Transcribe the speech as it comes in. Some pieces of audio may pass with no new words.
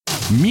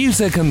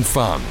Music and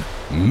fun.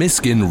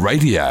 Miskin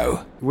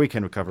Radio.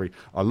 Weekend recovery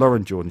are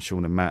Lauren, Jordan,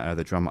 Sean and Matt.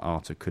 The drummer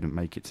Arthur couldn't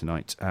make it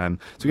tonight. So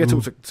we get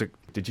to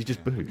did you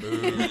just boo?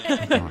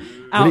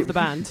 Out of the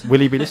band. Will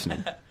he be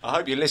listening? I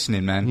hope you're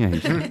listening, man.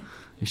 Yeah,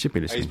 he should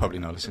be listening. He's probably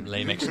not listening.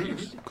 Lame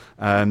excuse.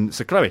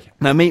 So Chloe,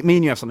 now me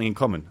and you have something in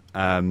common,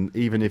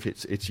 even if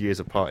it's years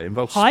apart. It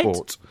involves Height?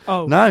 sport.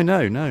 Oh.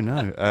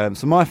 No.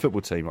 So my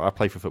football team, I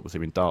play for a football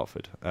team in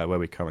Dartford, where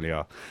we currently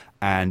are,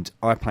 and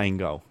I play in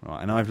goal,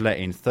 right? And I've let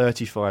in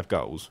 35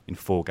 goals in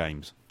 4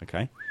 games.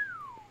 Okay.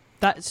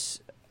 That's...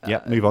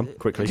 Yeah, move on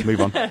quickly.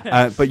 Move on.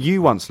 But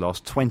you once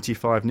lost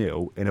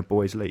 25-0 in a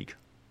boys' league.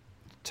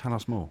 Tell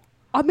us more.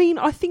 I mean,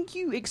 I think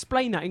you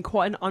explain that in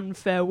quite an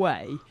unfair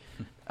way.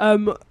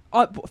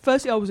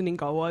 Firstly, I wasn't in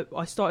goal.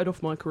 I started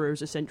off my career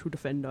as a central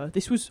defender.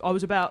 I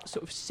was about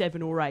sort of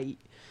 7 or 8.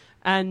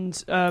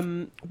 And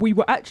we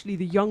were actually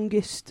the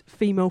youngest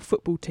female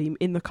football team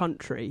in the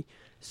country.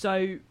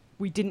 So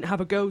we didn't have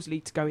a girls'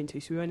 league to go into,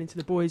 so we went into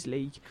the boys'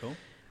 league. Cool.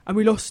 And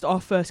we lost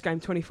our first game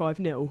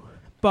 25-0.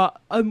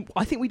 But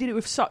I think we did it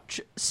with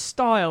such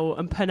style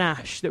and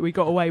panache that we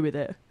got away with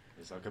it.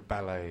 It's like a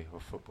ballet or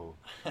football.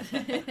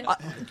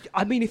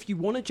 I mean, if you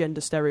want a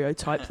gender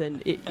stereotype,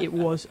 then it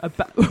was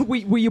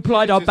we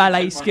applied our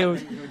ballet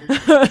skills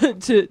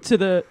to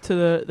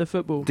the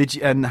football. Did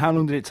you? And how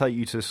long did it take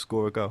you to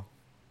score a goal?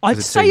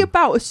 I'd say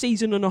about a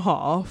season and a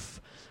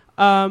half.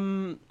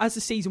 As the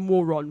season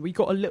wore on, we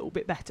got a little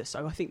bit better.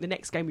 So I think the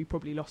next game we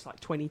probably lost like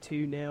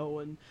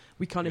 22-0, and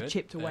we kind of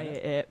chipped away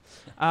at it.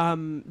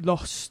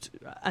 Lost,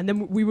 and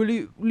then we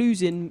were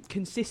losing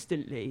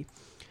consistently.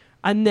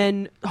 And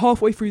then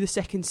halfway through the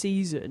second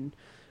season,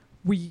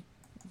 we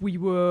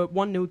were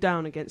 1-0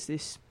 down against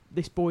this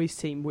boys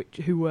team,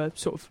 who were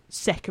sort of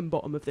second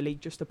bottom of the league,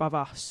 just above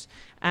us,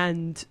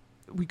 and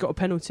we got a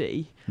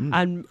penalty.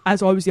 And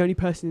as I was the only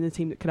person in the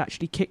team that could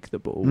actually kick the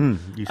ball,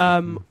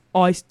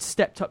 I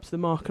stepped up to the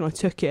mark and I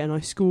took it and I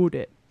scored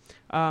it.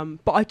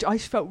 But I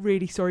felt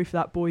really sorry for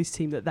that boys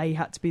team, that they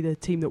had to be the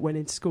team that went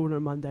into school on a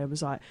Monday and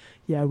was like,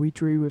 yeah, we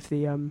drew with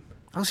the...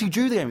 Oh, so you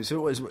drew the game.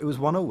 So it was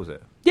 1-0, was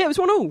it? Yeah, it was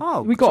 1-0.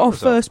 Oh, we got our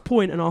first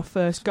point and our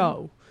first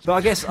goal. But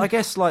I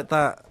guess like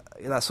that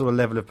sort of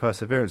level of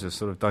perseverance has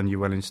sort of done you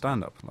well in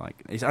stand-up.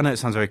 Like, I know it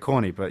sounds very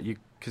corny, but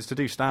because to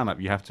do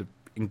stand-up, you have to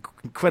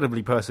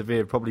incredibly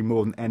persevere, probably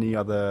more than any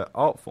other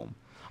art form.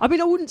 I mean,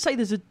 I wouldn't say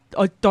there's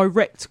a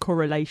direct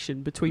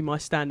correlation between my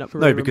stand-up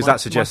career. No, because that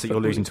suggests that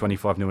you're losing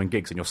 25-0 in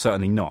gigs, and you're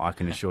certainly not. I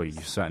can assure you,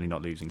 you're certainly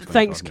not losing 25-0.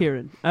 Thanks,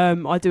 Kieran.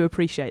 I do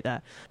appreciate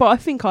that. But I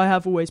think I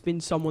have always been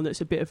someone that's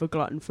a bit of a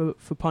glutton for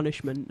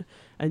punishment,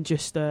 and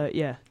just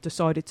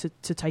decided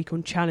to take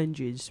on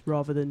challenges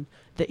rather than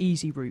the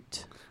easy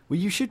route. Well,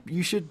 you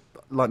should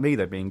like me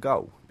though, be in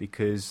goal,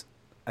 because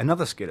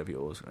another skill of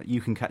yours, you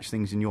can catch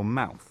things in your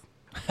mouth.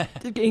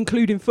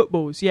 Including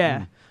footballs,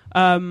 yeah.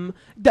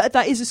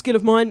 That is a skill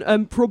of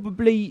mine.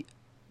 Probably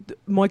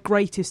my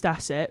greatest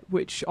asset,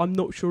 which I'm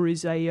not sure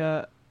is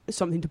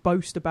something to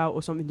boast about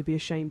or something to be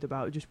ashamed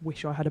about. I just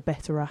wish I had a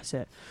better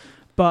asset.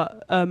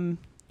 But one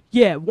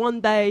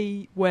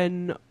day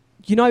when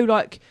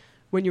like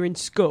when you're in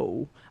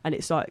school and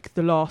it's like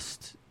the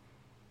last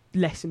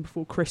lesson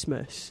before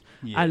Christmas,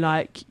 and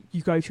like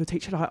you go to your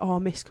teacher like, oh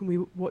miss, can we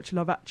watch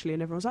Love Actually?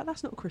 And everyone's like,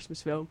 that's not a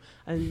Christmas film.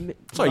 And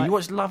sorry, like, you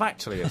watched Love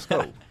Actually at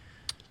school?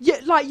 Yeah,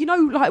 like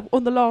like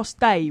on the last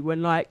day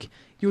when like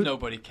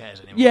nobody cares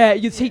anymore. Yeah,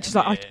 your teacher's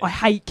like, I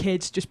hate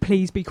kids, just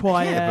please be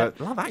quiet. Yeah, but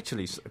Love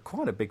Actually is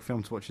quite a big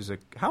film to watch as a...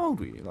 How old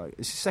were you? Like,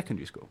 is it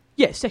secondary school?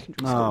 Yeah,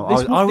 secondary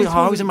school.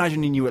 I was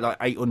imagining you at like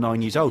 8 or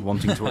 9 years old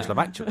wanting to watch Love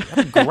Actually.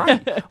 That'd be great. I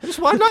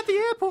like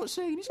the airport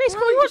scene. Miss,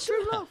 can we watch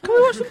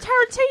some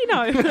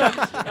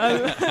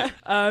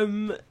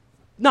Tarantino?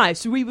 No,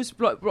 so we was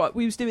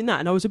doing that,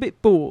 and I was a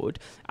bit bored.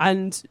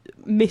 And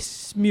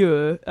Miss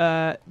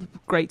Muir,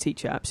 great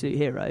teacher, absolute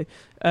hero,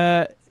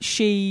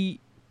 she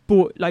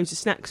bought loads of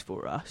snacks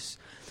for us.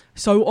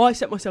 So I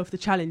set myself the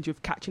challenge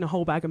of catching a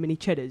whole bag of mini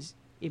cheddars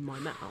in my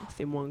mouth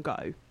in one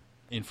go.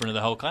 In front of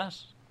the whole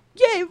class?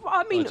 Yeah,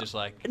 I mean, just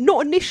like...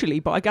 not initially,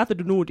 but I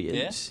gathered an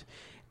audience. Yeah.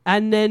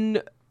 And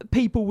then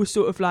people were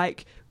sort of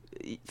like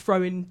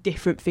throwing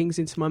different things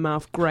into my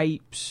mouth,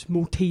 grapes,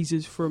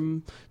 Maltesers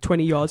from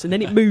 20 yards, and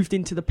then it moved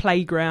into the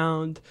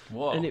playground.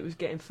 Whoa. And it was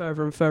getting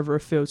further and further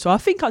afield. So I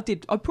think I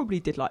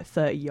probably did like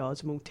 30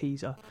 yards of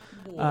Malteser.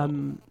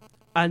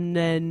 And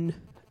then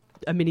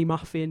a mini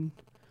muffin.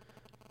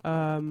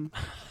 And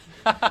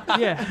then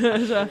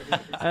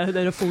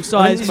a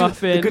full-size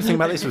muffin. The good thing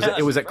about this was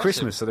it was at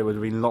Christmas, so there would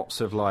have been lots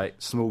of like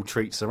small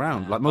treats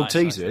around, like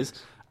Maltesers.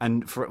 Nice.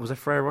 And was there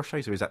Ferrero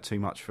Rochers, or is that too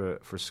much for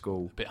a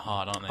school? A bit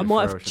hard, aren't they? I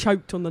might have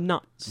choked on the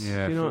nuts.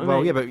 Yeah. You know what I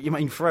mean? Yeah, but you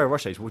mean Ferrero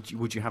Rochers?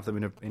 Would you have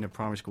them in a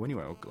primary school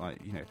anyway? Or like,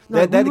 you know,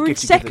 no, they're we were in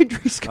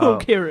secondary school,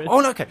 Kieran. Oh,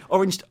 no, okay.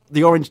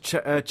 The orange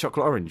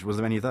chocolate orange. Was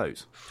there any of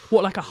those?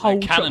 What, like a whole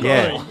chocolate?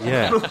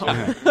 Yeah.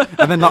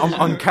 And then like,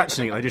 on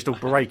catching it, they just all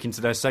break into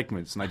their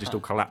segments and they just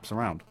all collapse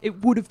around.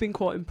 It would have been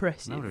quite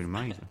impressive. That would have been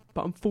amazing.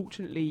 But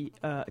unfortunately,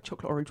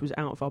 chocolate orange was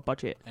out of our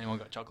budget. Anyone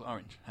got chocolate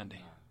orange handy?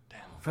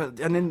 And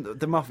then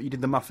you did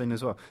the muffin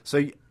as well.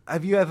 So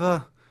have you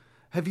ever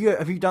Have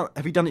you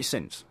done it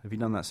since? Have you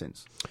done that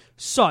since?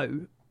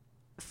 So,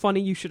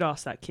 funny you should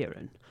ask that,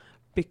 Kieran,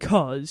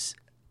 because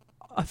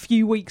a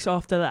few weeks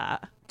after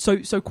that,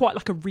 so quite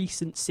like a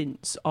recent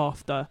since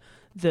after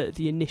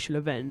the initial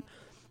event,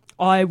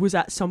 I was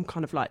at some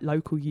kind of like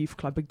local youth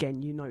club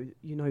again. You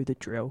know the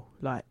drill,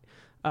 like,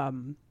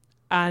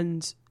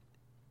 and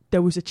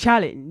there was a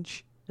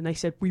challenge, and they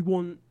said we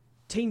want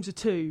teams of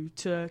 2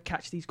 to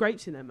catch these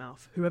grapes in their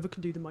mouth. Whoever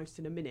can do the most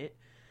in a minute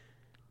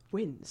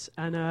wins.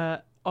 And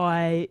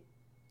I,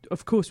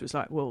 of course, was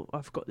like, well,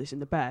 I've got this in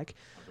the bag.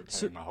 I've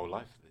prepared my whole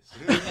life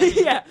for this.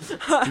 Yeah.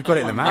 You've got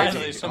it in the mag.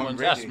 Finally,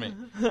 someone's asked me.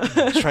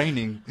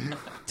 Training.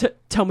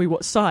 Tell me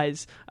what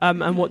size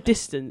and what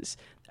distance.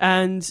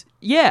 And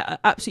yeah,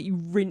 absolutely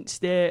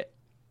rinsed it.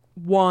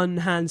 Won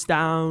hands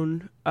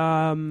down.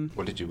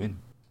 What did you win?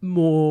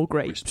 More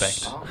grapes.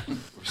 Respect. Oh,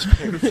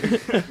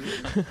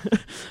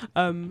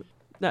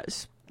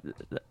 respect.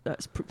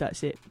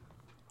 That's it.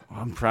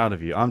 I'm proud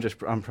of you.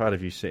 I'm proud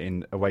of you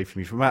sitting away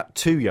from you from about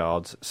 2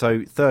 yards,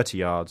 so 30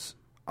 yards.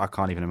 I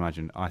can't even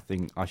imagine. I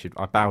think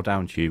I bow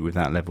down to you with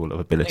that level of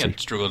I ability. think I'd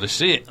struggle to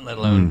see it, let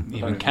alone even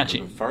Don't catch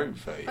it. throw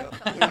 30 yards.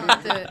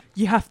 Do it.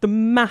 You have to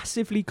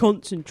massively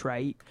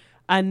concentrate,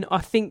 and I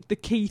think the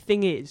key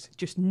thing is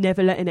just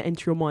never letting it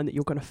enter your mind that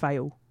you're going to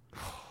fail.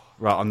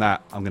 Right, on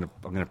that, I'm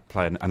gonna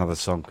play another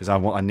song because I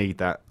need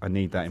that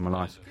in my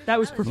life. That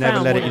was profound. Never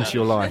let it wasn't into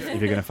your life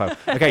if you're going to fail.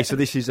 Okay, so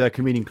this is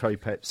comedian Chloe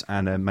Petts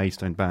and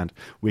Maidstone Band,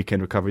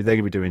 Weekend Recovery. They're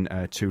going to be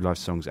doing 2 live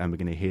songs, and we're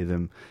going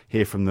to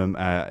hear from them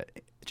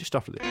just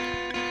after this.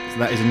 So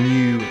that is a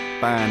new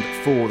band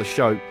for the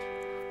show.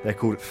 They're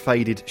called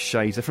Faded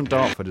Shades. They're from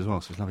Dartford as well,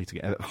 so it's lovely to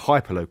get a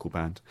hyper-local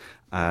band.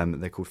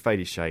 They're called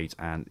Faded Shades,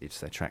 and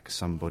it's their track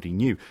Somebody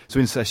New. So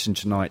in session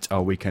tonight,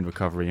 our Weekend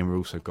Recovery, and we've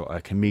also got a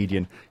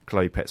comedian,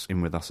 Chloe Petts, in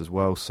with us as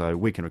well. So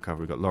Weekend Recovery,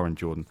 we've got Lauren,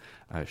 Jordan,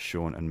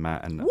 Sean and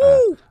Matt, and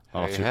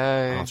Arthur,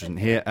 Hey. Arthur isn't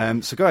here.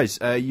 So guys,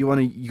 you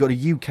got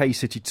a UK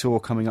city tour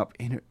coming up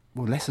in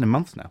less than a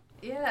month now.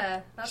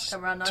 Yeah, that's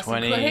come around nice and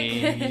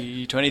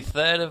quick.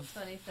 23rd of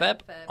 23rd Feb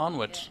Feb,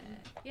 onwards.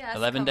 Yeah, it's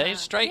 11 come days around.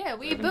 straight? Yeah,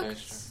 11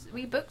 days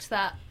we booked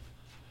that.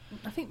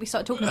 I think we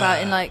started talking about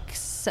it in like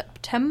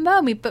September,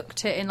 and we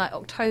booked it in like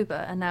October,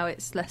 and now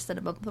it's less than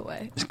a month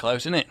away. It's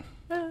close, isn't it?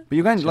 But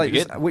you're going Should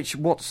be good.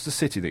 what's the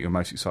city that you're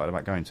most excited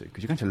about going to?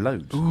 Because you're going to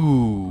loads.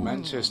 Ooh.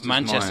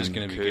 Manchester's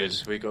going to be good.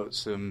 good. We got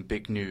some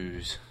big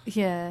news,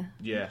 Yeah.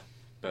 Yeah.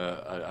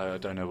 but I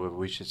don't know whether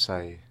we should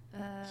say.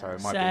 So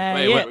it might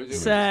Say be. it,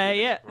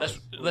 say it.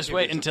 Let's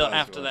wait give it until a buzz,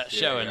 after that yeah,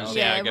 show yeah. and see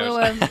how Yeah, it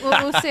goes.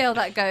 we'll see how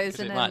that goes. 'Cause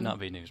And it then, might not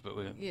be news, but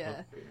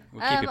Yeah.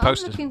 we'll keep you I'm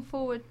posted. looking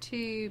forward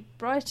to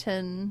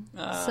Brighton.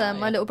 Ah, So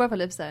my yeah. little brother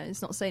lives there, and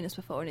he's not seen us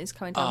before, and he's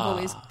coming down with all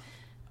his Ah.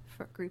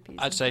 groupies.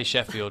 I'd say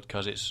Sheffield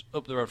because it's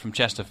up the road from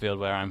Chesterfield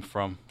where I'm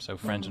from, so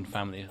friends and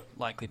family are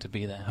likely to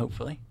be there,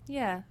 hopefully.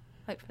 Yeah,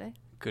 hopefully.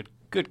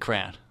 Good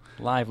crowd.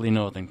 Lively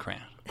northern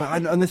crowd.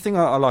 But and the thing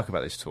I like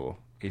about this tour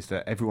is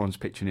that everyone's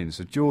pitching in.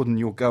 So Jordan,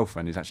 your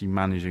girlfriend, is actually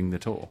managing the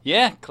tour.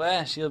 Yeah,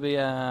 Claire, she'll be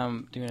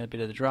doing a bit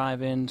of the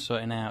driving,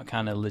 sorting out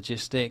kind of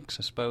logistics,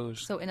 I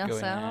suppose. Sorting us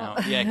going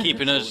out. Yeah,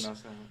 keeping us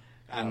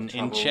Out of in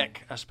trouble.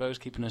 check, I suppose,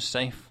 keeping us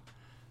safe.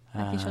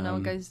 Making sure no one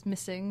Um, goes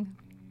missing.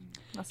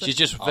 That's She's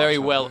just very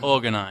Awesome. well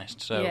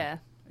organised, so yeah.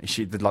 Is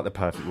she like the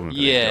perfect woman? For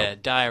yeah, this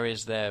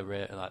diaries they're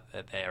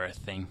a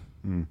thing.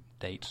 job?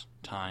 Dates,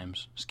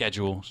 times,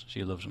 schedules.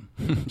 She loves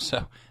them,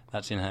 so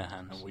that's in her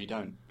hands. And we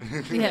don't.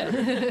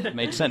 Yeah.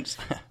 Made sense.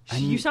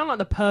 You sound like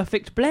the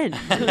perfect blend.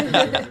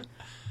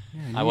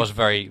 I was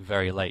very,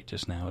 very late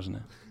just now, wasn't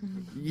it?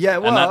 Yeah,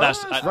 well,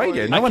 that's- it's I-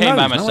 radio. I No one came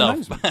by knows. No one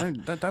myself.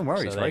 knows. Don't worry,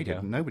 So it's there you radio.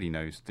 go. Nobody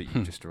knows that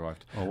you've just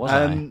arrived. Or was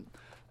I?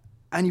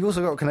 And you've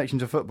also got a connection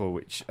to football,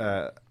 which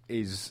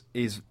is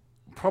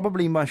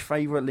probably my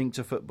favourite link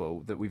to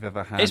football that we've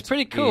ever had. It's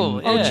pretty cool,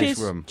 in yeah. Oh, this cheers,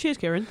 room. cheers,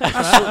 Kieran. Thanks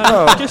for that.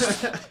 Well,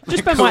 Just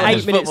spend my 8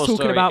 Coolest minutes football talking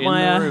story about in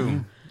my the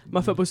room.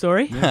 my football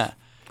story.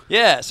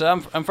 Yeah,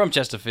 so I'm from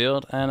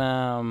Chesterfield,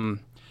 and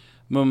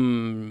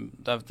Mum,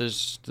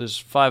 there's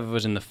 5 of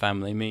us in the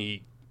family.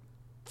 Me,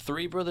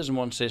 3 brothers and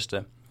 1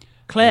 sister.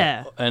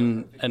 Claire.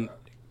 And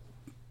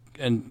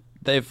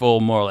they've all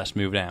more or less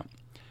moved out.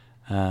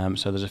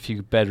 So there's a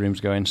few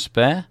bedrooms going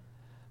spare,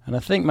 and I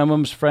think my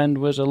mum's friend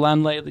was a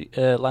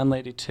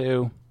landlady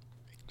to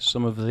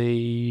some of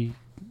the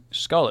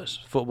scholars,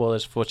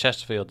 footballers for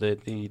Chesterfield,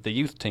 the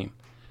youth team.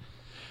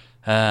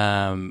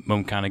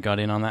 Mum kind of got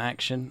in on that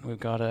action. We've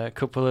got a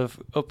couple of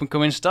up and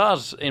coming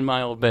stars in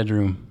my old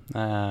bedroom,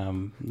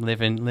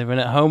 living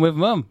at home with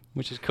Mum,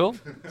 which is cool.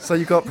 So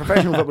you've got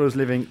professional footballers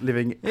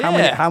living.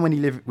 Yeah. How many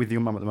live with your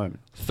mum at the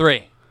moment?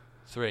 3.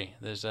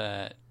 There's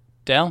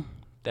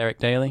Derek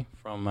Daly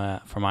from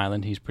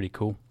Ireland. He's pretty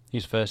cool.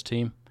 He's first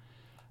team.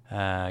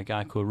 A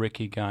guy called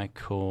Ricky. Guy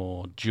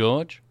called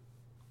George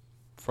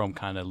from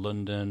kind of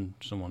London.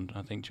 Someone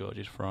I think George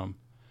is from.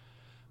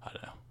 I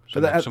don't know.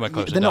 Somewhere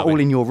close to they're not Derby. all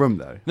in your room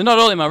though. They're not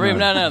all in my room.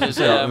 No. There's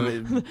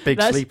Big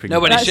That's- sleeping.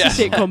 Nobody That's shares.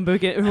 the sitcom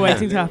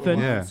waiting to happen.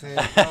 Yeah.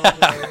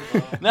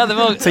 No, they've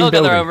all Team got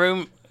their building. own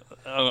room,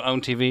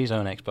 own TVs,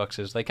 own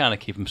Xboxes. They kind of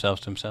keep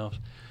themselves to themselves.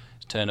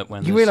 turn up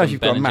when you there's realise some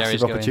you've Ben got a and massive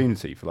Jerry's going.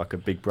 opportunity for like a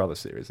Big Brother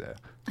series there.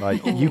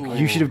 Like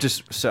you should have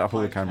just set up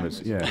all the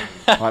cameras. Yeah,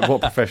 like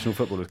what professional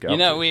footballers get. You up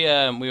know, to.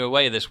 we were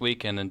away this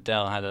weekend, and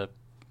Del had a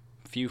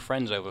few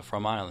friends over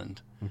from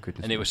Ireland,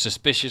 and it was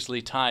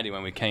suspiciously tidy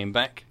when we came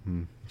back.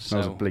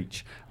 Smells of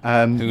bleach.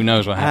 Who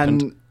knows what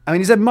happened? And I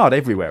mean, is there mud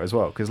everywhere as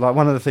well? Because like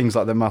one of the things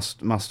like that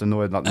must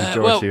annoy like the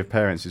majority of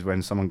parents is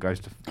when someone goes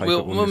to play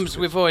football.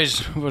 We've always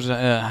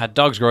had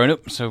dogs growing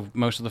up, so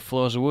most of the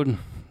floors are wooden,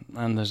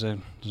 and there's a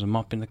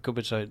mop in the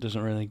cupboard, so it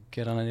doesn't really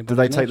get on anybody's Do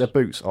they take nerves.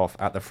 their boots off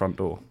at the front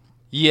door?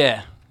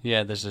 Yeah.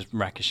 There's a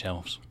rack of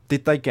shelves.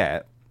 Did they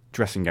get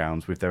dressing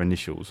gowns with their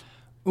initials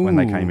when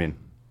they came in?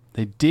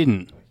 They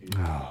didn't.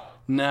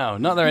 No,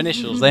 not their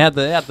initials. They had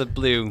the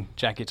blue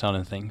jackets on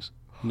and things.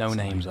 No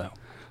names though.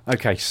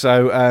 Okay,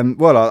 so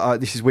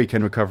this is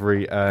Weekend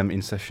Recovery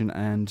in session,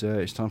 and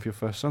it's time for your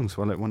first song.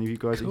 So I'll let one of you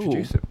guys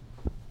introduce it.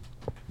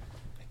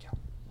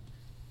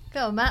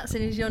 Go on, Matt,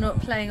 since you're not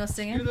playing or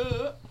singing.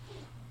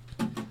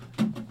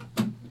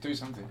 Do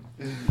something.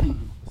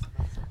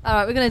 All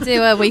right, we're going to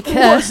do a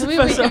weekend recovery.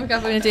 We're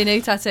going to do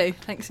New Tattoo.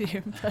 Thanks for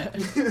your input.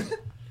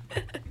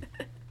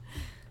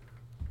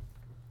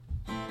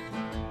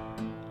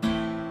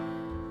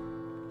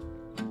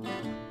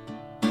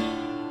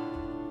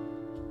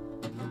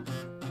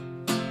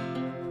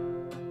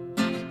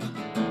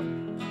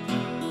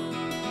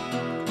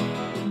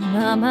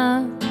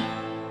 Mama,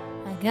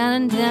 I gone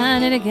and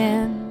done it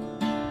again.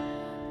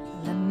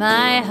 Let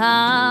my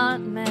heart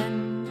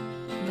mend.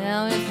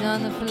 Now it's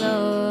on the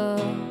floor.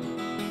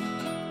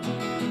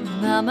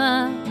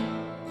 Mama,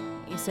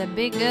 you said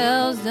big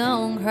girls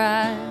don't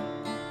cry.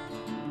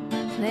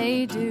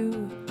 They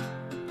do.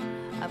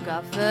 I've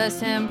got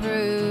first-hand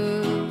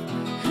proof.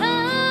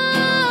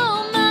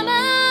 Oh,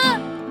 Mama,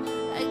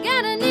 I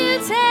got a new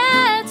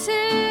tattoo,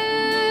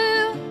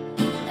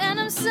 and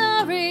I'm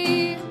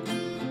sorry,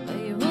 but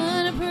you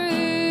won't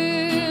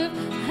approve.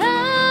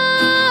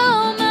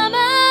 Oh,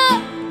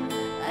 Mama,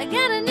 I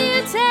got a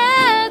new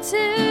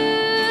tattoo.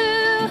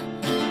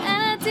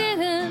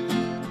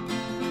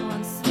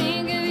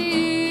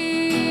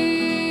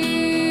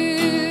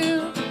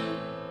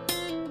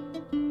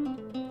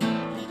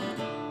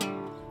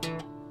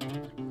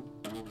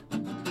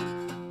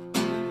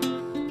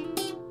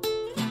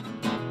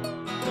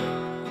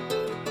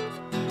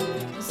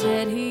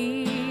 Said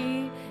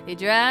he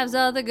drives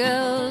all the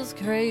girls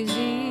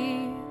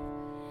crazy,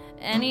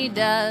 and he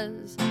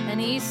does,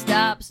 and he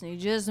stops, and he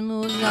just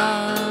moves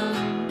on.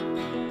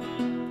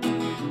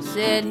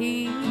 Said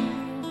he's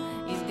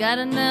got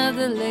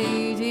another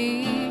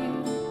lady,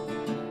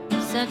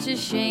 such a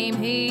shame,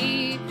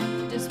 he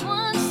just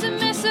wants to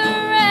mess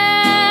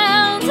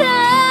around.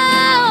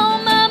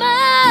 Oh,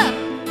 Mama,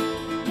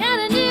 got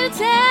a new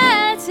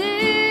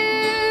tattoo.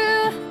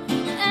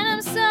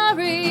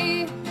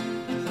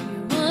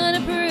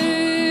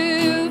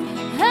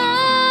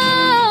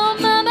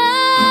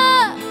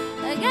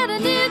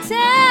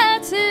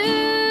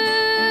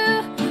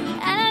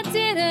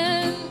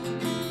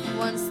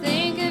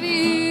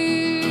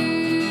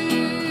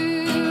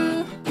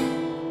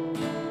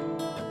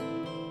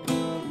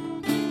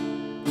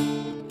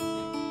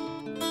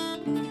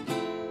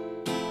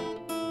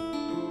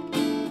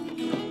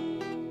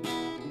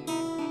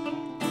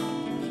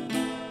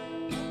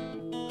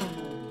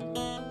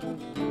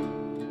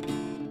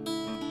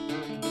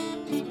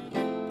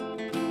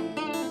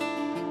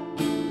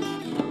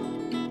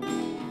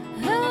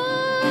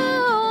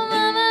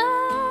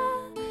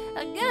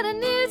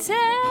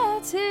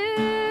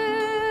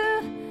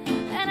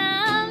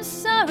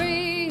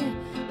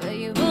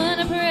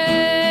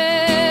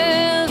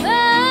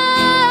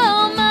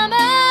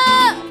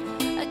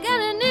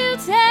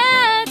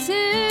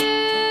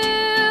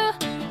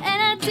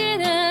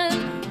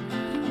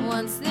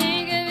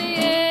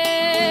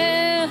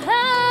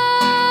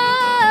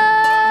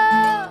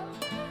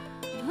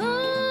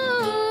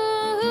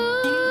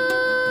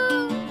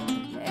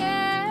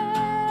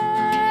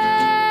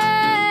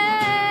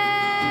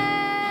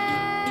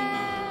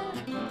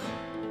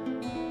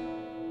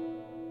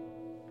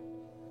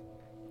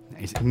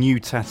 New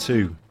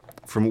Tattoo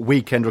from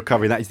Weekend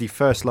Recovery. That is the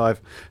first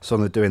live song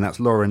they're doing. That's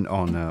Lauren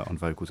on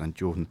vocals and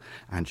Jordan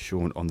and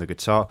Sean on the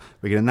guitar.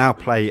 We're going to now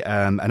play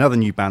another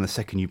new band, the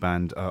second new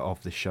band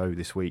of the show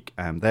this week.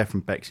 They're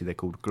from Bexley. They're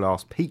called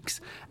Glass Peaks,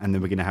 and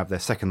then we're going to have their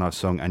second live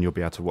song, and you'll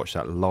be able to watch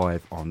that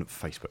live on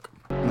Facebook.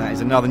 And that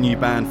is another new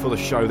band for the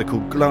show. They're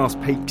called Glass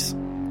Peaks,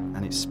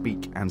 and it's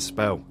Speak and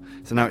Spell.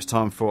 So now it's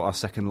time for our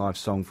second live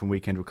song from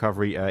Weekend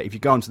Recovery. If you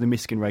go onto the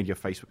Miskin Radio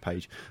Facebook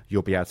page,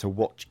 you'll be able to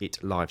watch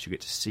it live. So you get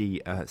to see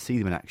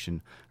them in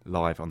action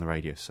live on the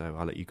radio. So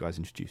I'll let you guys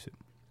introduce it.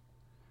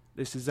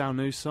 This is our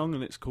new song,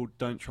 and it's called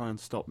Don't Try and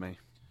Stop Me.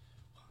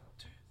 1,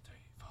 2,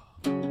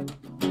 3,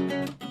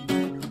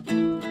 4.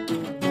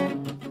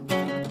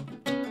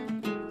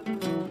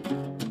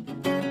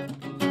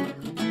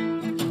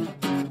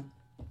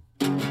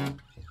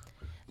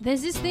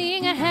 There's this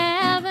thing I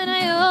have, and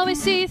I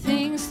always see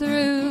things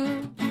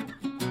through.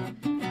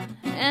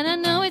 And I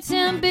know it's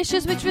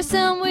ambitious, which for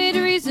some weird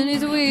reason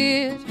is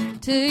weird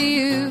to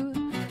you.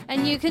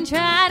 And you can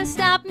try to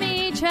stop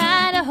me,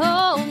 try to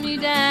hold me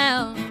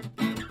down.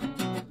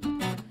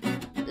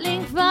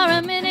 Blink for a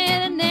minute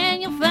and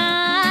then you'll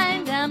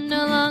find I'm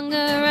no longer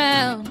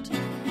around.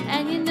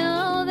 And you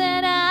know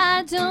that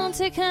I don't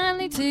take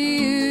kindly to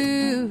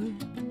you.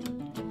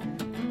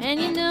 And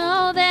you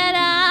know that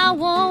I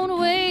won't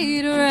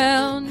wait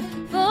around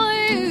for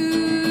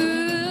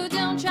you.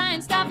 Don't try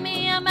and stop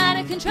me, I'm out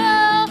of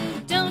control.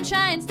 Don't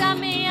try and stop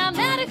me, I'm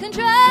out of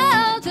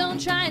control.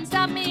 Don't try and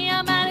stop me,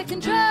 I'm out of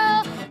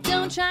control.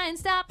 Don't try and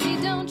stop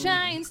me, don't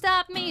try and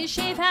stop me. You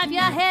shave half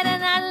your head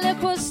and that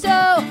look was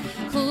so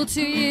cool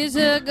 2 years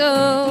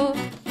ago.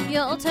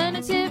 Your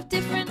alternative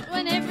different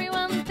when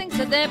everyone thinks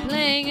that they're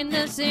playing in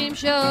the same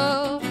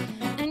show.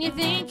 And you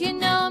think you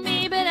know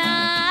me, but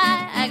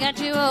I got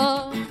you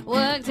all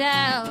worked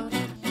out.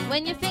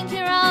 When you think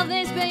you're all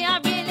this, but you're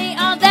really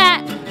all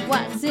that.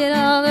 What's it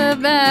all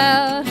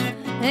about?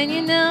 And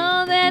you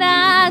know that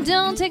I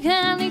don't take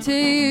kindly to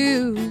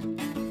you.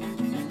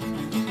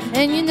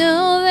 And you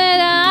know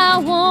that I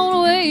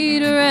won't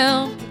wait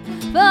around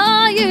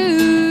for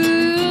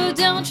you.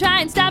 Don't try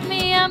and stop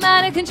me, I'm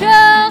out of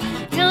control.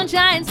 Don't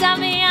try and stop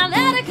me, I'm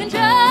out of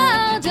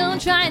control.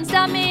 Don't try and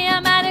stop me,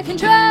 I'm out of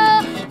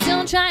control.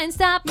 Don't try and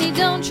stop me,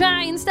 don't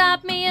try and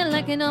stop me. And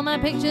liking all my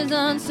pictures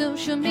on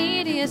social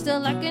media. Still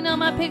liking all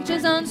my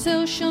pictures on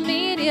social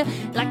media.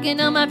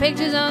 Liking all my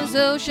pictures on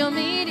social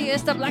media.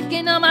 Stop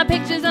liking all my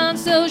pictures on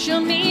social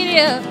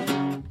media.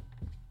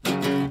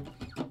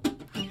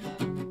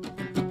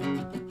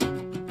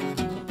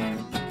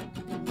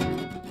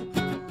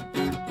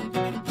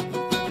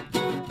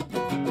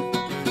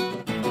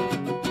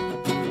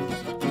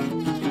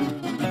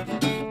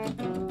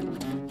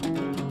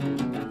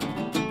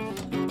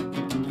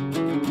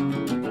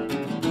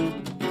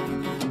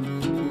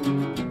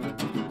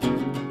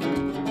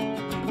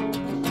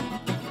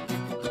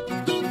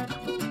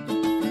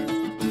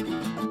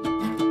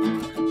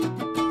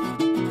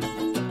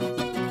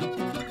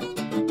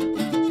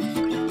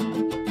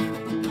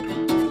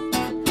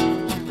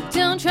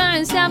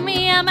 Stop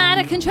me, I'm out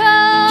of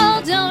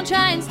control. Don't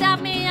try and stop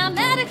me, I'm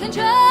out of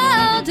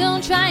control.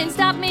 Don't try and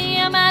stop me,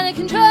 I'm out of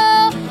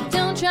control.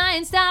 Don't try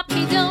and stop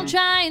me, don't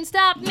try and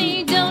stop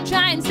me. Don't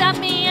try and stop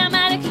me, I'm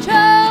out of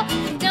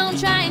control. Don't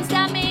try and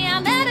stop me,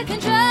 I'm out of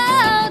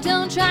control.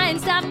 Don't try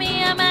and stop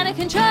me, I'm out of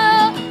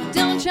control.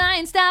 Don't try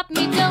and stop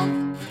me,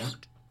 don't.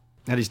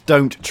 That is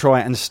Don't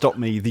Try and Stop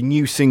Me, the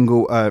new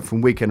single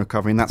from Weekend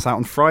Recovery, and that's out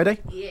on Friday.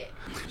 Yeah.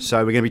 So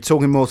we're going to be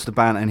talking more to the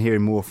band and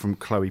hearing more from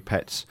Chloe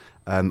Petts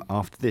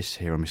after this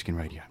here on Miskin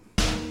Radio.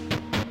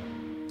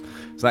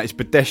 So that is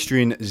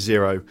Pedestrian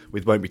Zero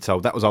with Won't Be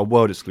Told. That was our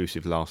world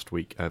exclusive last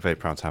week. Very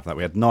proud to have that.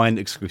 We had 9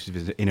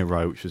 exclusives in a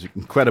row, which was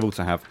incredible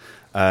to have.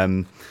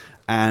 And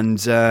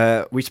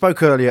we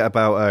spoke earlier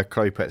about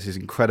Chloe Petts'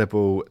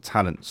 incredible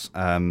talents,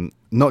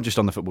 not just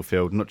on the football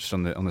field, not just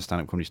on the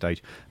stand-up comedy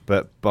stage,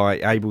 but by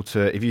able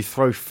to, if you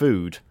throw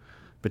food,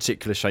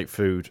 particular shaped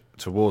food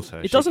towards her.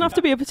 It doesn't have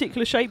to be a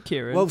particular shape,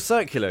 Kieran. Well,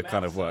 circular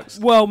kind of works.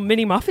 Well,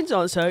 mini muffins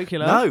aren't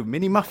circular. No,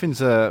 mini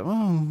muffins are...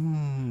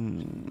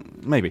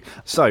 maybe.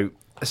 So,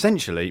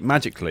 essentially,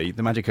 magically,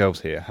 the Magic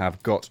Elves here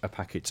have got a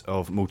packet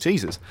of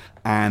Maltesers,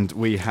 and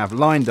we have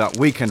lined up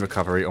Weekend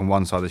Recovery on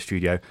one side of the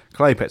studio,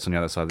 Chloe Petts on the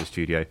other side of the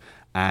studio,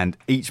 and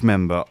each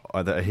member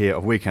that are here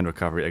of Weekend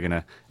Recovery are going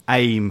to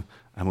aim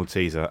a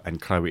Malteser,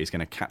 and Chloe is going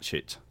to catch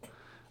it.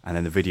 And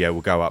then the video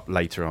will go up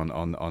later on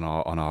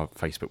our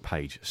Facebook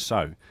page.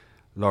 So,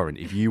 Lauren,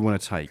 if you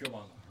want to take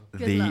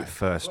the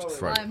first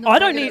throw. I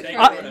don't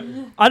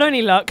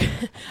need luck.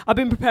 I've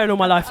been preparing all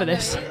my life for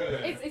this.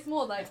 It's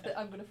more like that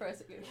I'm going to throw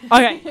it at you.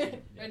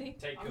 Okay. Ready?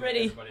 I'm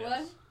ready.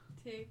 1,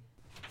 2.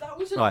 That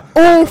was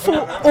an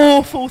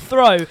awful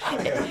throw.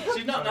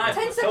 She's not nice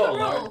 10 second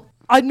rule.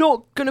 I'm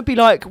not going to be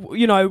like,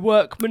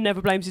 workman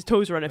never blames his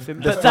tools or anything,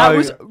 but that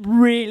was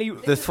really...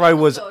 The throw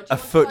was a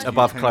foot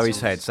above Chloe's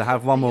head, so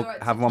have one more.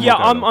 Yeah,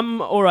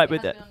 I'm all right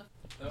with it.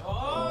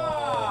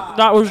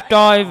 That was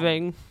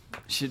diving.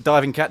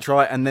 Diving catch,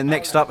 right? And then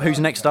next up, who's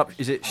next up?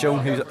 Is it Sean?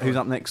 Who's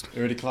up next?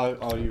 You ready, Chloe?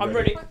 Are you I'm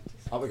ready.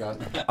 Up we go.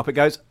 Up it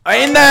goes.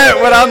 In there!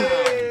 Well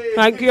done!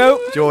 Thank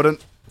you.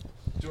 Jordan's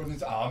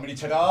mini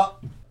cheddar.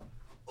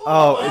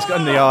 Oh, it's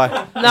got in the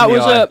eye. That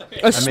was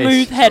a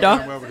smooth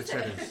header. Well with the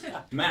cheddars.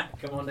 Matt,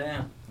 come on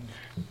down.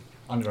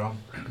 Underarm.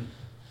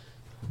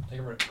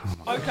 Take a break.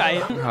 Okay.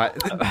 Right.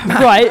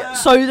 Right,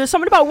 so there's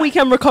something about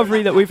Weekend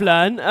Recovery that we've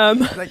learned.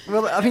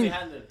 Well, I mean,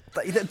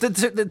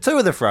 the two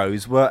of the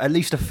throws were at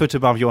least a foot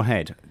above your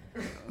head.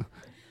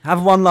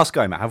 Have one last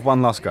go, Matt. Have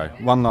one last go.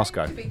 One last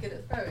go. Be good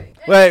at throwing.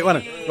 Wait,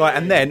 right,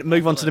 and then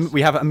move on to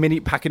we have a mini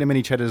packet of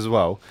mini cheddars as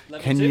well.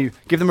 Can you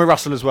give them a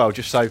rustle as well?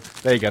 Just so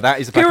there you go. That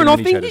is a packet Kieran, of I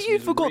mini think cheddars. that you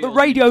forgot the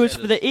radio is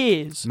for the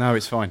ears. No,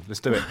 it's fine. Let's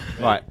do it.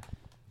 Right,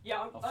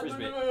 Yeah,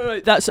 no.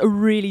 That's a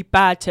really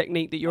bad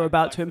technique that you're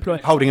about to employ.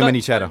 holding a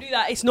mini cheddar. Don't do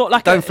that. It's not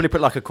like Don't flip it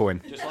like a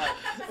coin. Just like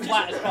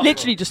flat as possible.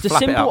 literally just a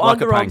Flap it simple up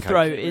like a underarm pancake.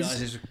 throw This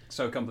is is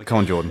so complicated. Come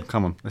on, Jordan.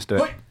 Come on. Let's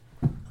do it.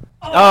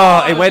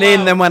 Oh, it went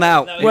in, then went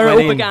out. where it all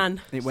went in.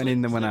 began. It went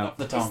in, then went out.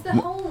 The It's tongue. the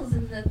holes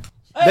in the...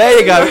 There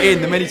you go.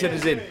 In the mini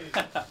cheddars in.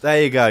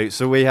 There you go.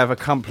 So we have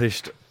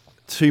accomplished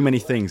too many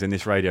things in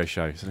this radio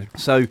show.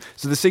 So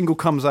the single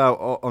comes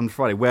out on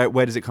Friday.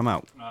 Where does it come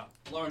out?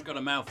 Lauren got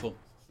a mouthful.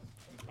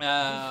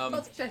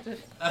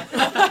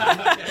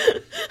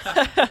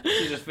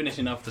 She's just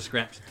finishing off the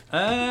scraps.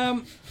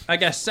 I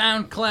guess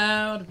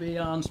SoundCloud, be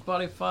on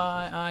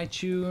Spotify,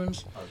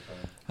 iTunes.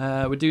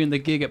 We're doing the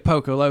gig at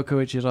Poco Loco,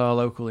 which is our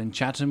local in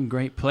Chatham.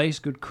 Great place,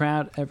 good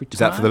crowd every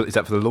time. Is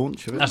that for the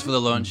launch of it? That's for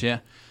the launch, yeah.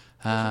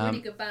 Some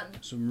really good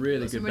bands. Some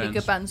really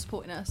good bands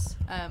supporting us.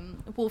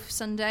 Wolf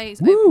Sunday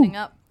is opening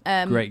up.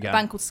 Great guy. A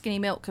band called Skinny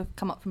Milk have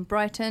come up from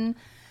Brighton.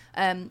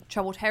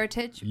 Troubled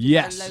Heritage, which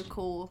yes, is a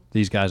local.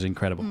 These guys are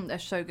incredible. They're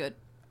so good.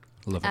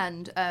 Love it.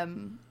 And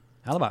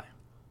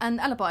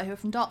Alibi, who are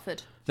from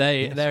Dartford.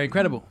 They're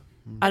incredible.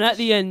 And at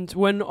the end,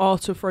 when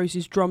Arthur throws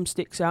his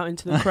drumsticks out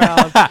into the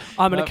crowd,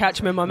 I'm going to catch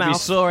him in my mouth.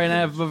 He's soaring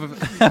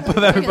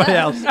above everybody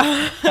else.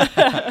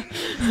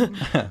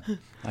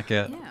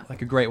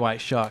 like a great white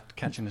shark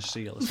catching a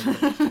seal or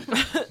something.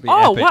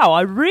 Oh, epic. Wow,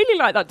 I really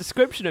like that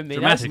description of me.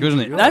 Dramatic, isn't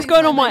it? That's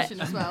going on my...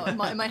 as well.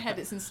 In my head,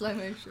 it's in slow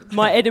motion.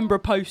 My Edinburgh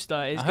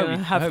poster is going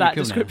to have that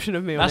description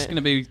of me on it. That's going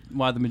to be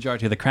why the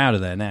majority of the crowd are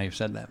there now, you've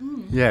said that.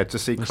 Yeah, to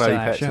see Clay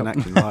Pets in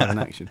action, live in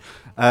action.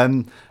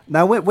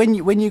 Now, when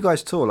you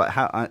guys tour, like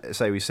how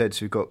say we said,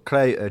 so we've got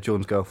Clay,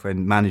 Jordan's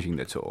girlfriend, managing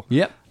the tour.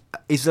 Yep.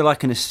 Is there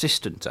like an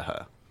assistant to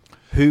her?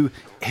 Who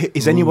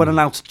is anyone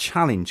allowed to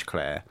challenge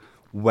Claire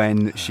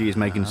when she is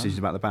making decisions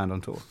about the band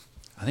on tour?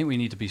 I think we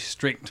need to be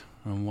strict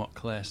on what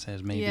Claire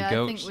says. Maybe yeah,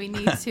 goes. I think we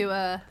need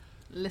to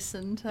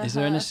listen to her. Is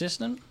there an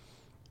assistant?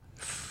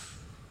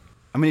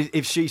 I mean,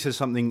 if she says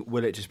something,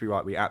 will it just be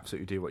right? We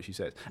absolutely do what she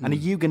says. And are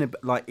you going to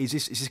like? Is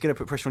this going to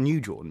put pressure on you,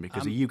 Jordan?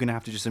 Because are you going to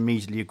have to just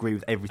immediately agree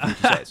with everything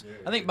she says?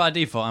 I think by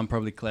default, I'm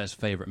probably Claire's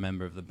favourite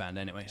member of the band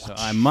anyway, so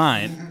I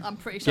might. I'm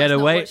pretty sure get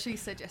that's away. Not what she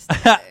said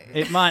yesterday.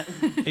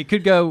 It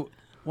could go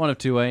one of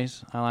two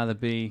ways. I'll either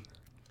be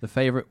the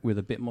favourite with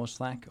a bit more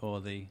slack, or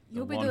the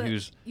one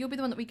who's you'll be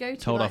the one that we go to.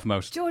 Told off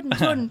most.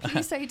 Jordan,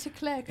 please say to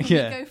Claire, can we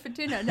go for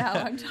dinner now?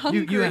 I'm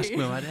hungry. You asked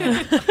me, I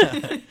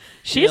did.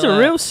 She's a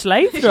real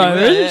slave driver,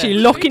 isn't she?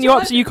 Locking you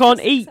up so you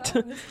can't eat.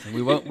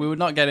 We would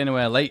not get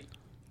anywhere late,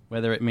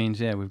 whether it means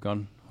we've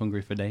gone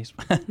hungry for days.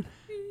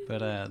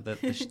 But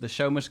the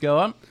show must go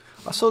on.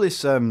 I saw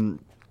this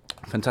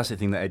fantastic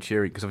thing that Ed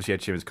Sheeran, because obviously Ed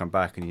Sheeran's come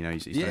back and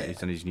he's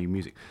done his new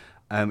music.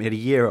 He had a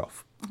year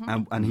off,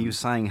 and he was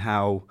saying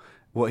how.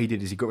 What he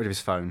did is he got rid of his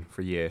phone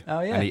for a year.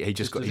 Oh yeah, and he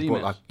just bought he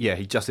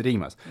just did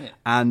emails. Yeah.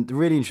 And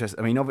really interesting.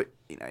 I mean,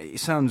 it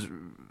sounds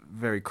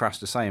very crass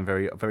to say and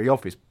very very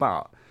obvious,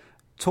 but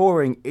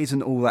touring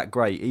isn't all that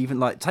great. Even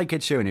like take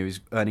Ed Sheeran, who is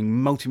earning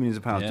multi-millions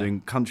of pounds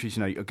doing countries.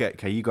 You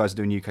guys are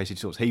doing UK city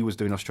tours. He was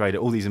doing Australia,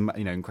 all these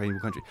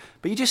incredible countries.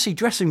 But you just see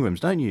dressing rooms,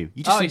 don't you?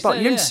 You just you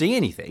don't see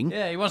anything.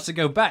 Yeah, he wants to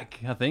go back,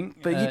 I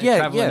think. But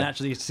travel and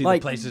actually see the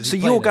places. So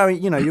you're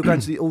going, you're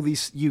going to all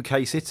these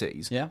UK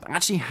cities. Yeah. But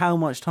actually, how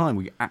much time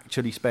will you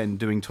actually spend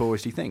doing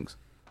touristy things?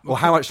 Or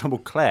how much time will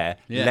Claire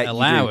let you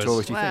do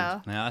touristy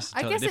things? Now, that's a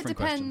totally I guess it different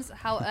depends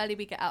question. how early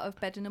we get out of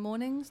bed in the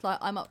mornings. Like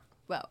I'm up.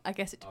 Well, I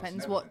guess it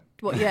depends what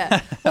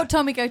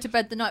time we go to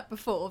bed the night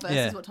before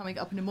versus what time we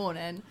get up in the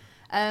morning.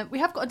 We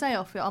have got a day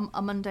off. On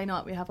Monday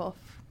night we have off.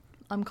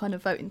 I'm kind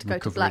of voting to go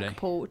to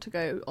Blackpool to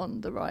go on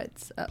the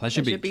rides at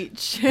Pleasure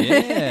Beach.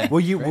 Yeah.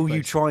 Will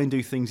you try and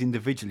do things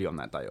individually on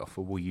that day off,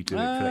 or will you do it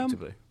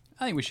collectively?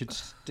 I think we should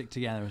stick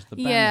together as the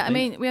band. Yeah, I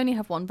mean we only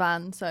have one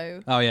van, so.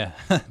 Oh yeah,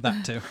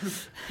 that too.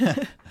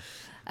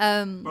 But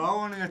I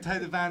want to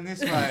take the van this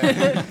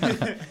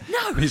way.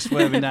 No! We're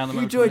swerving down the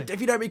motorway.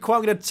 If you don't be quiet,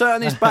 I'm going to turn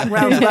this back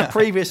round to that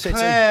previous city.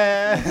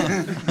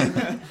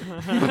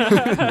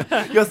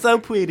 You're so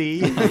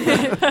pretty.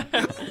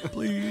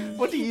 Please.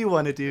 What do you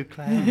want to do,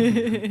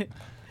 Claire?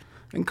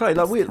 And Claire,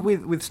 like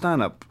with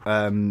stand-up,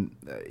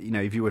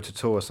 if you were to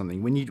tour or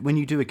something, when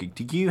you do a gig,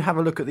 do you have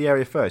a look at the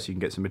area first so you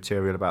can get some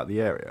material about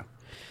the area?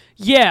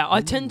 Yeah,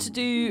 I tend to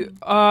do,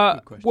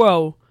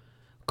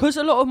 because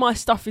a lot of my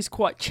stuff is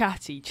quite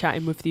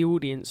chatting with the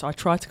audience, I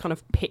try to kind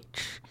of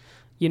pitch,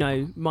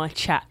 my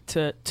chat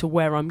to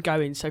where I'm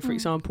going. So, for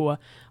example,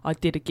 I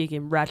did a gig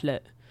in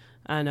Radlett,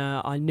 and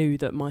I knew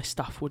that my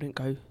stuff wouldn't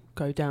go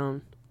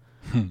down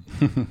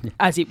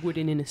as it would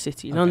in inner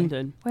city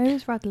London. Where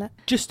is Radlett?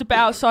 Just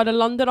about outside of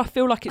London. I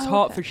feel like it's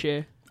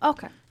Hertfordshire.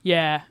 Okay.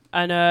 Yeah,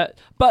 and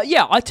but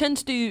yeah, I tend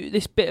to do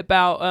this bit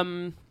about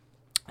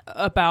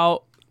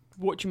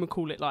what do you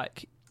call it,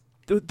 like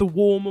the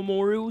war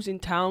memorials in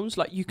towns.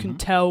 Like you can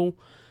tell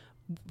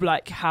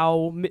like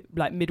how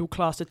middle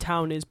class a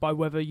town is by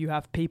whether you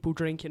have people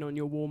drinking on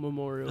your war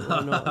memorial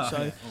or not.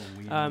 So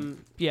I'll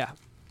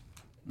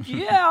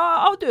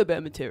do a bit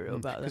of material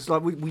about that. It's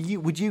like,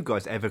 would you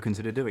guys ever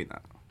consider doing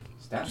that?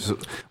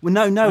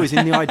 No, it's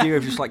in the idea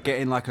of just like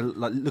getting like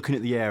looking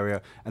at the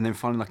area and then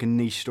finding like a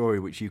niche story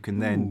which you can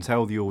then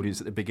tell the audience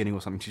at the beginning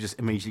or something to just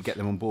immediately get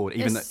them on board.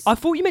 Even though I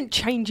thought you meant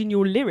changing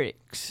your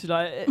lyrics.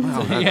 Like,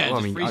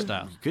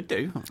 freestyle. You could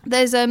do.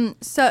 There's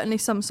certainly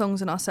some songs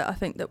in our set I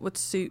think that would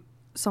suit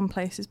some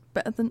places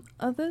better than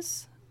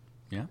others.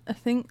 Yeah. I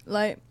think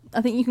like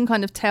I think you can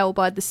kind of tell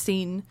by the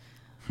scene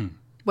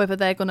whether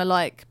they're going to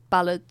like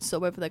ballads or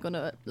whether they're going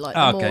to like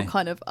more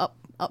kind of up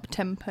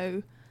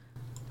tempo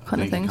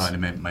kind of things. Kind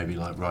of meant maybe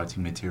like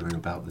writing material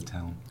about the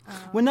town.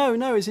 Well,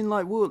 no, as in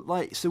like, will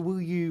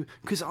you?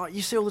 Because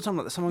you see all the time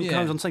like someone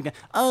comes on saying,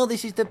 "Oh,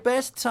 this is the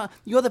best time.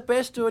 You're the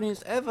best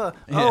audience ever.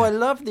 Yeah. Oh, I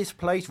love this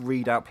place."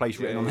 Read out place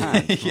written on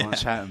hand.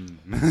 Chatham.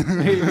 We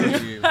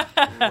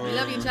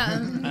love you,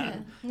 Chatham. Yeah.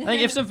 I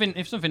think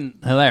if something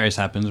hilarious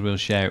happens, we'll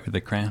share it with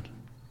the crowd.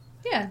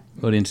 Yeah.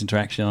 Audience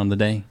interaction on the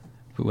day,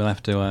 but we'll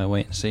have to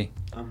wait and see.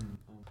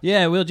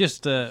 Yeah, we'll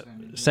just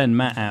send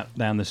Matt out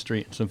down the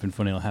street and something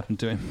funny will happen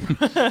to him.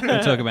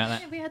 We'll talk about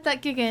that. Yeah, we had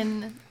that gig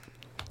in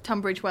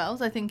Tunbridge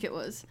Wells, I think it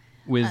was.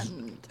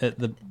 With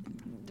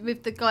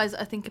the guys,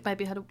 I think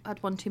maybe had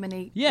one too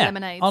many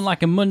lemonades. On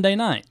like a Monday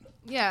night.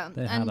 Yeah,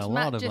 they had a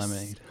lot of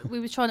lemonade.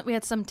 We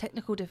had some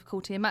technical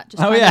difficulty, and Matt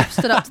just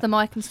stood up to the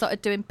mic and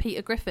started doing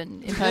Peter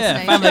Griffin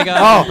impersonation. Yeah, Family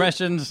Guy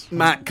impressions.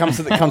 Matt, come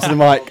to the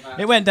mic.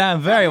 It went down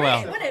very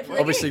well.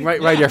 Obviously,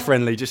 radio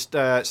friendly. Just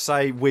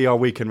say "We are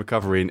Weekend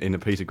Recovery" in a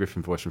Peter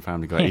Griffin voice from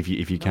Family Guy,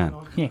 if you can.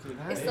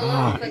 It's the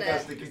laugh, isn't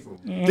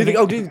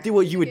it? Do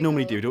what you would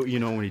normally do. Do what you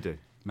normally do.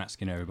 Matt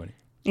Skinner, everybody.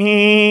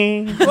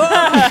 And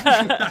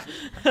that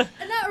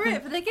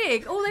riff for the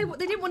gig,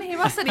 they didn't want to hear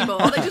us anymore.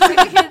 They just wanted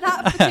to hear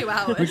that for 2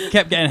 hours. We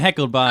kept getting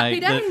heckled by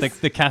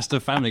the cast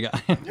of Family Guy.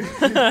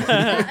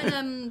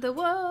 And the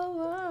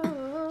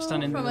whoa.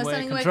 Standing from away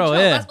Standing control, Away Control.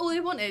 yeah. That's all they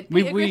wanted.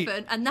 Peter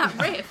Griffin and that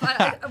riff.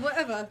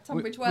 Whatever.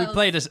 Tunbridge Wells. We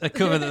played a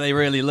cover that they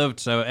really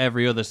loved, so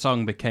every other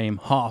song became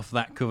half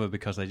that cover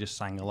because they just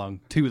sang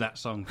along to that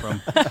song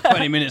from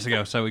 20 minutes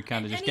ago. So we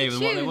kind of just gave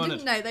them what they wanted.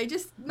 Didn't they? They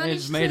just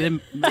managed to made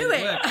him do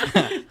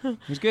it.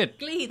 It was good.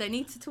 Glee. They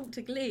need to talk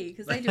to Glee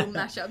because they do all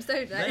mashups,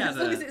 don't they? As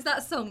long as it's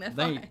that song, they're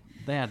fine.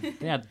 They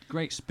had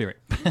great spirit.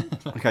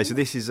 Okay, so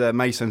this is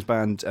Mason's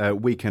band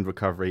Weekend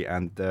Recovery,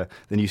 and the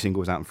new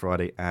single is out on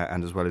Friday,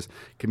 and as well as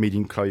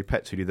comedian Chloe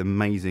Petts, who did the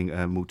amazing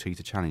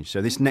Maltester Challenge.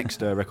 So this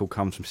next record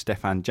comes from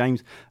Stefan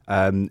James.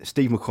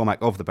 Steve McCormack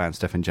of the band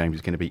Stefan James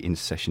is going to be in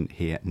session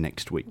here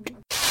next week.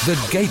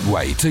 The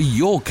gateway to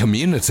your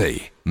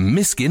community,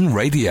 Miskin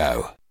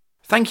Radio.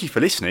 Thank you for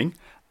listening,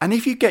 and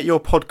if you get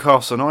your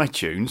podcasts on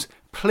iTunes,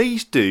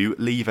 please do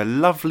leave a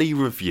lovely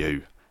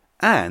review.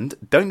 And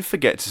don't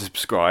forget to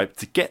subscribe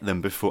to get them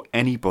before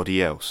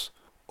anybody else.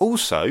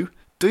 Also,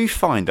 do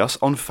find us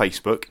on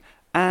Facebook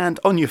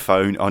and on your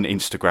phone on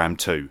Instagram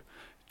too.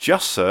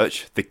 Just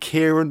search the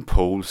Kieran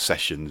Paul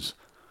Sessions.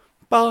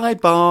 Bye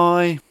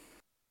bye.